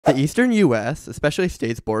The eastern U.S., especially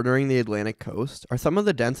states bordering the Atlantic coast, are some of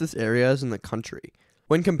the densest areas in the country.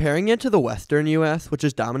 When comparing it to the western U.S., which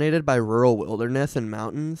is dominated by rural wilderness and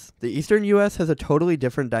mountains, the eastern U.S. has a totally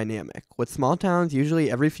different dynamic, with small towns usually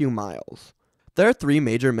every few miles. There are three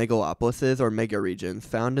major megalopolises or megaregions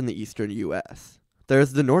found in the eastern U.S.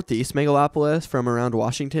 There's the Northeast Megalopolis from around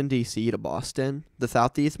Washington, D.C. to Boston, the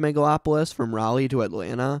Southeast Megalopolis from Raleigh to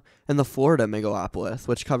Atlanta, and the Florida Megalopolis,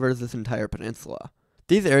 which covers this entire peninsula.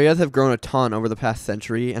 These areas have grown a ton over the past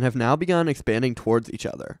century and have now begun expanding towards each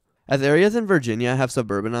other. As areas in Virginia have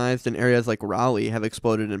suburbanized and areas like Raleigh have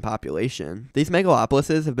exploded in population, these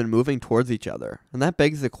megalopolises have been moving towards each other, and that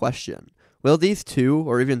begs the question, will these two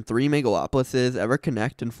or even three megalopolises ever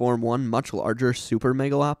connect and form one much larger super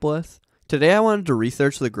megalopolis? Today I wanted to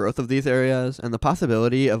research the growth of these areas and the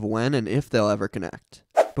possibility of when and if they'll ever connect.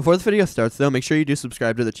 Before this video starts though, make sure you do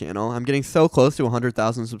subscribe to the channel. I'm getting so close to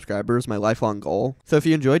 100,000 subscribers, my lifelong goal. So if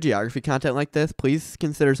you enjoy geography content like this, please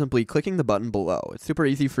consider simply clicking the button below. It's super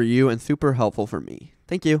easy for you and super helpful for me.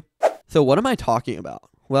 Thank you. So what am I talking about?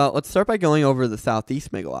 Well, let's start by going over the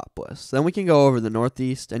Southeast Megalopolis. Then we can go over the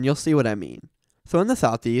Northeast and you'll see what I mean. So in the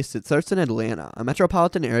Southeast, it starts in Atlanta, a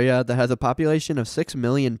metropolitan area that has a population of 6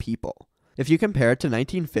 million people. If you compare it to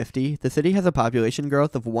 1950, the city has a population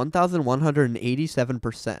growth of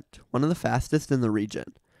 1,187%, one of the fastest in the region.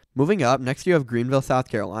 Moving up, next you have Greenville, South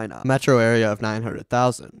Carolina, a metro area of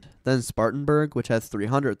 900,000. Then Spartanburg, which has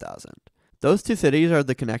 300,000. Those two cities are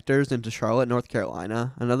the connectors into Charlotte, North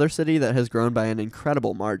Carolina, another city that has grown by an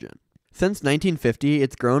incredible margin. Since 1950,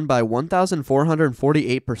 it's grown by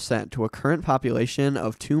 1,448% to a current population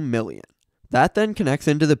of 2 million. That then connects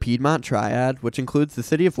into the Piedmont Triad, which includes the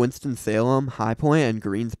city of Winston-Salem, High Point, and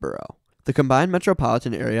Greensboro. The combined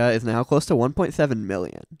metropolitan area is now close to 1.7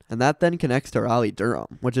 million, and that then connects to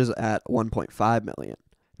Raleigh-Durham, which is at 1.5 million.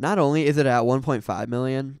 Not only is it at 1.5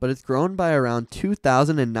 million, but it's grown by around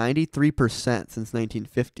 2,093% since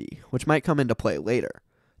 1950, which might come into play later.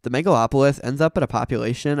 The megalopolis ends up at a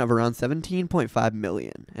population of around 17.5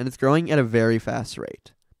 million, and it's growing at a very fast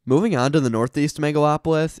rate. Moving on to the Northeast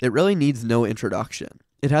Megalopolis, it really needs no introduction.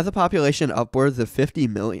 It has a population upwards of 50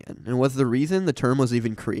 million, and was the reason the term was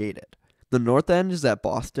even created. The north end is at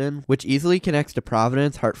Boston, which easily connects to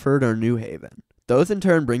Providence, Hartford, or New Haven. Those in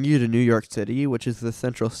turn bring you to New York City, which is the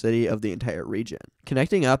central city of the entire region,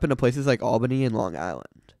 connecting up into places like Albany and Long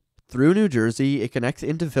Island. Through New Jersey, it connects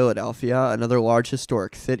into Philadelphia, another large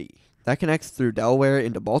historic city. That connects through Delaware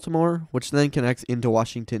into Baltimore, which then connects into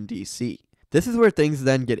Washington, D.C. This is where things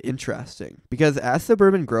then get interesting, because as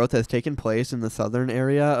suburban growth has taken place in the southern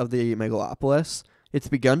area of the megalopolis, it's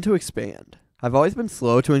begun to expand. I've always been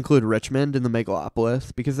slow to include Richmond in the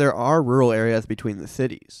megalopolis because there are rural areas between the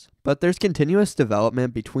cities, but there's continuous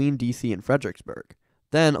development between DC and Fredericksburg.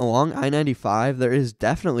 Then along I-95 there is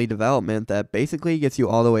definitely development that basically gets you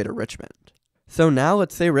all the way to Richmond. So now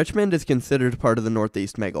let's say Richmond is considered part of the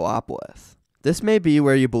Northeast Megalopolis. This may be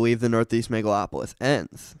where you believe the Northeast Megalopolis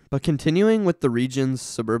ends, but continuing with the region's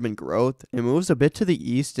suburban growth, it moves a bit to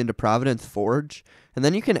the east into Providence Forge, and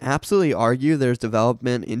then you can absolutely argue there's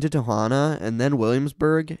development into Tohono and then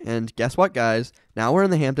Williamsburg, and guess what guys, now we're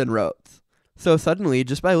in the Hampton Roads. So suddenly,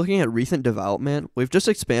 just by looking at recent development, we've just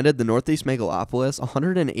expanded the Northeast Megalopolis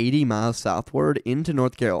 180 miles southward into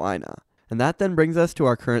North Carolina, and that then brings us to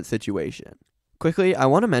our current situation. Quickly, I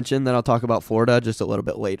want to mention that I'll talk about Florida just a little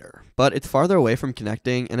bit later, but it's farther away from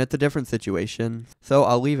connecting and it's a different situation, so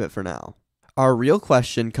I'll leave it for now. Our real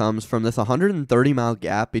question comes from this 130-mile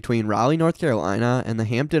gap between Raleigh, North Carolina and the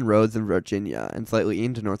Hampton Roads in Virginia and slightly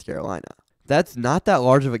into North Carolina. That's not that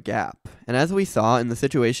large of a gap, and as we saw in the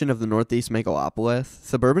situation of the Northeast Megalopolis,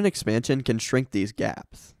 suburban expansion can shrink these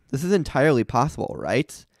gaps. This is entirely possible,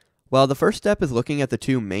 right? Well, the first step is looking at the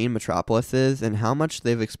two main metropolises and how much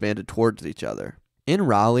they've expanded towards each other. In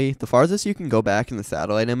Raleigh, the farthest you can go back in the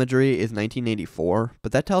satellite imagery is 1984,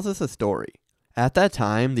 but that tells us a story. At that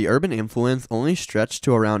time, the urban influence only stretched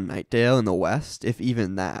to around Knightdale in the west, if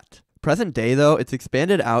even that. Present day though, it's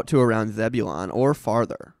expanded out to around Zebulon or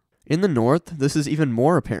farther. In the north, this is even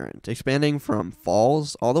more apparent, expanding from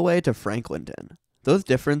Falls all the way to Franklinton. Those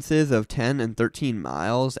differences of 10 and 13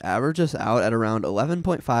 miles average us out at around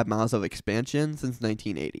 11.5 miles of expansion since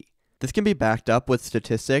 1980. This can be backed up with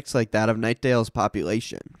statistics like that of Knightdale's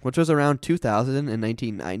population, which was around 2,000 in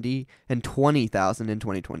 1990 and 20,000 in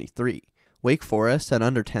 2023. Wake Forest had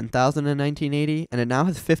under 10,000 in 1980, and it now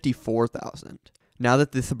has 54,000. Now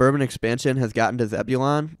that the suburban expansion has gotten to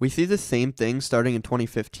Zebulon, we see the same thing starting in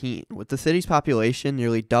 2015, with the city's population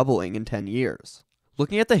nearly doubling in 10 years.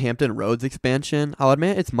 Looking at the Hampton Roads expansion, I'll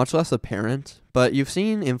admit it's much less apparent, but you've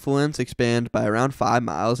seen influence expand by around 5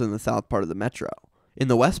 miles in the south part of the metro. In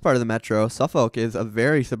the west part of the metro, Suffolk is a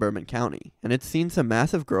very suburban county, and it's seen some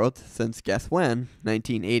massive growth since, guess when,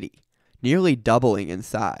 1980, nearly doubling in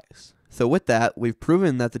size. So with that, we've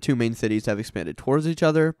proven that the two main cities have expanded towards each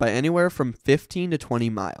other by anywhere from 15 to 20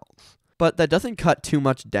 miles. But that doesn't cut too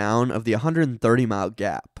much down of the 130-mile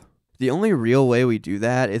gap. The only real way we do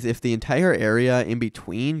that is if the entire area in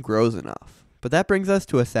between grows enough. But that brings us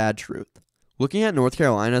to a sad truth. Looking at North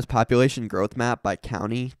Carolina's population growth map by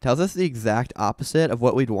county tells us the exact opposite of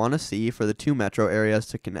what we'd want to see for the two metro areas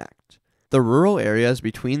to connect. The rural areas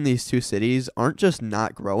between these two cities aren't just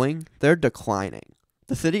not growing, they're declining.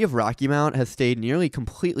 The city of Rocky Mount has stayed nearly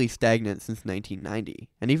completely stagnant since 1990,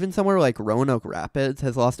 and even somewhere like Roanoke Rapids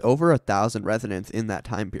has lost over 1,000 residents in that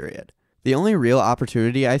time period. The only real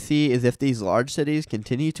opportunity I see is if these large cities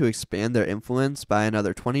continue to expand their influence by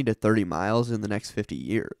another 20 to 30 miles in the next 50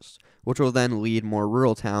 years, which will then lead more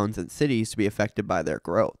rural towns and cities to be affected by their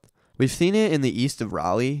growth. We've seen it in the east of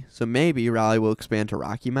Raleigh, so maybe Raleigh will expand to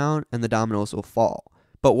Rocky Mount and the dominoes will fall.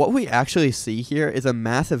 But what we actually see here is a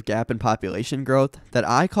massive gap in population growth that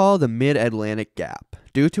I call the Mid-Atlantic Gap,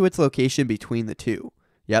 due to its location between the two.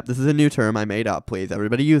 Yep, this is a new term I made up, please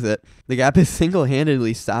everybody use it. The gap is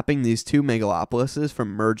single-handedly stopping these two megalopolises from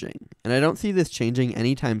merging, and I don't see this changing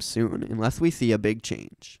anytime soon unless we see a big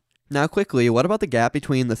change. Now quickly, what about the gap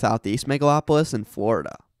between the Southeast Megalopolis and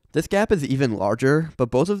Florida? This gap is even larger,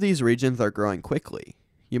 but both of these regions are growing quickly.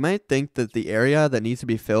 You might think that the area that needs to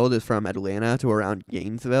be filled is from Atlanta to around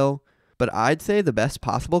Gainesville, but I'd say the best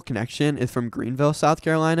possible connection is from Greenville, South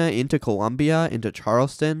Carolina into Columbia into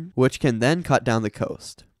Charleston, which can then cut down the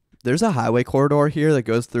coast. There's a highway corridor here that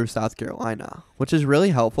goes through South Carolina, which is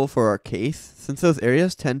really helpful for our case since those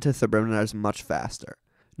areas tend to suburbanize much faster.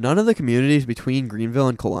 None of the communities between Greenville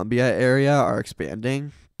and Columbia area are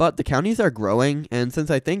expanding, but the counties are growing, and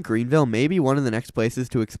since I think Greenville may be one of the next places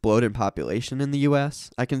to explode in population in the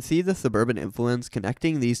US, I can see the suburban influence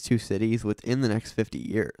connecting these two cities within the next 50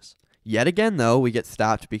 years. Yet again though, we get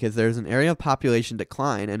stopped because there's an area of population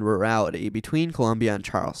decline and rurality between Columbia and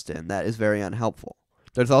Charleston that is very unhelpful.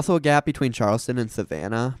 There's also a gap between Charleston and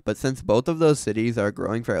Savannah, but since both of those cities are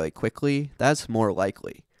growing fairly quickly, that's more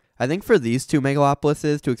likely. I think for these two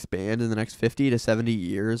megalopolises to expand in the next 50 to 70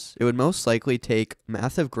 years, it would most likely take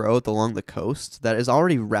massive growth along the coast that is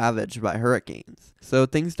already ravaged by hurricanes, so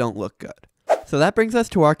things don't look good. So that brings us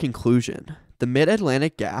to our conclusion. The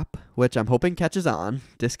Mid-Atlantic Gap, which I'm hoping catches on,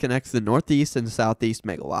 disconnects the Northeast and Southeast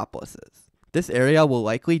Megalopolises. This area will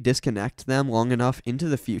likely disconnect them long enough into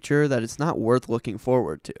the future that it's not worth looking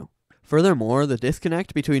forward to. Furthermore, the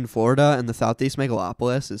disconnect between Florida and the Southeast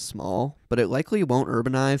Megalopolis is small, but it likely won't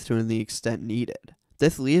urbanize to the extent needed.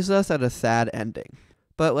 This leaves us at a sad ending.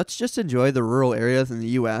 But let's just enjoy the rural areas in the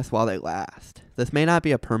US while they last. This may not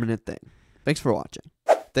be a permanent thing. Thanks for watching.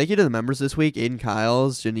 Thank you to the members this week: Aiden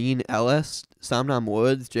Kyles, Janine Ellis, Somnam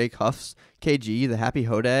Woods, Jake Huffs, KG, The Happy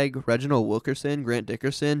Hodag, Reginald Wilkerson, Grant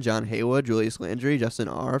Dickerson, John Haywood, Julius Landry, Justin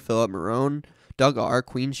R., Philip Marone, Doug R.,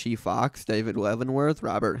 Queen She Fox, David Leavenworth,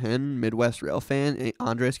 Robert Hinn, Midwest Railfan,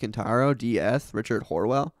 Andres Quintaro, DS, Richard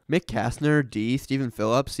Horwell, Mick Kastner, D, Stephen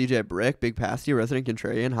Phillips, CJ Brick, Big Pasty, Resident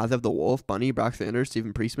Contrarian, Hazev the Wolf, Bunny, Brock Sanders,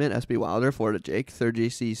 Stephen Priestman, SB Wilder, Florida Jake, Sir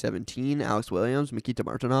JC17, Alex Williams, Mikita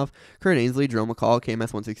Martinov, Kurt Ainsley, Jerome McCall,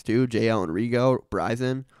 KMS162, JL Enrigo,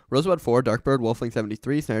 Bryson, Rosebud 4, Darkbird, Wolfling73,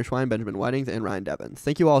 Snareschwein, Benjamin Whitings, and Ryan Devins.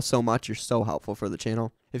 Thank you all so much. You're so helpful for the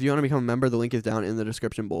channel. If you want to become a member, the link is down in the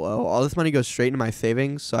description below. All this money goes straight into my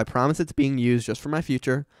savings, so I promise it's being used just for my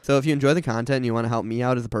future. So if you enjoy the content and you want to help me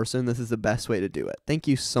out as a person, this is the best way to do it. Thank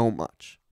you so much.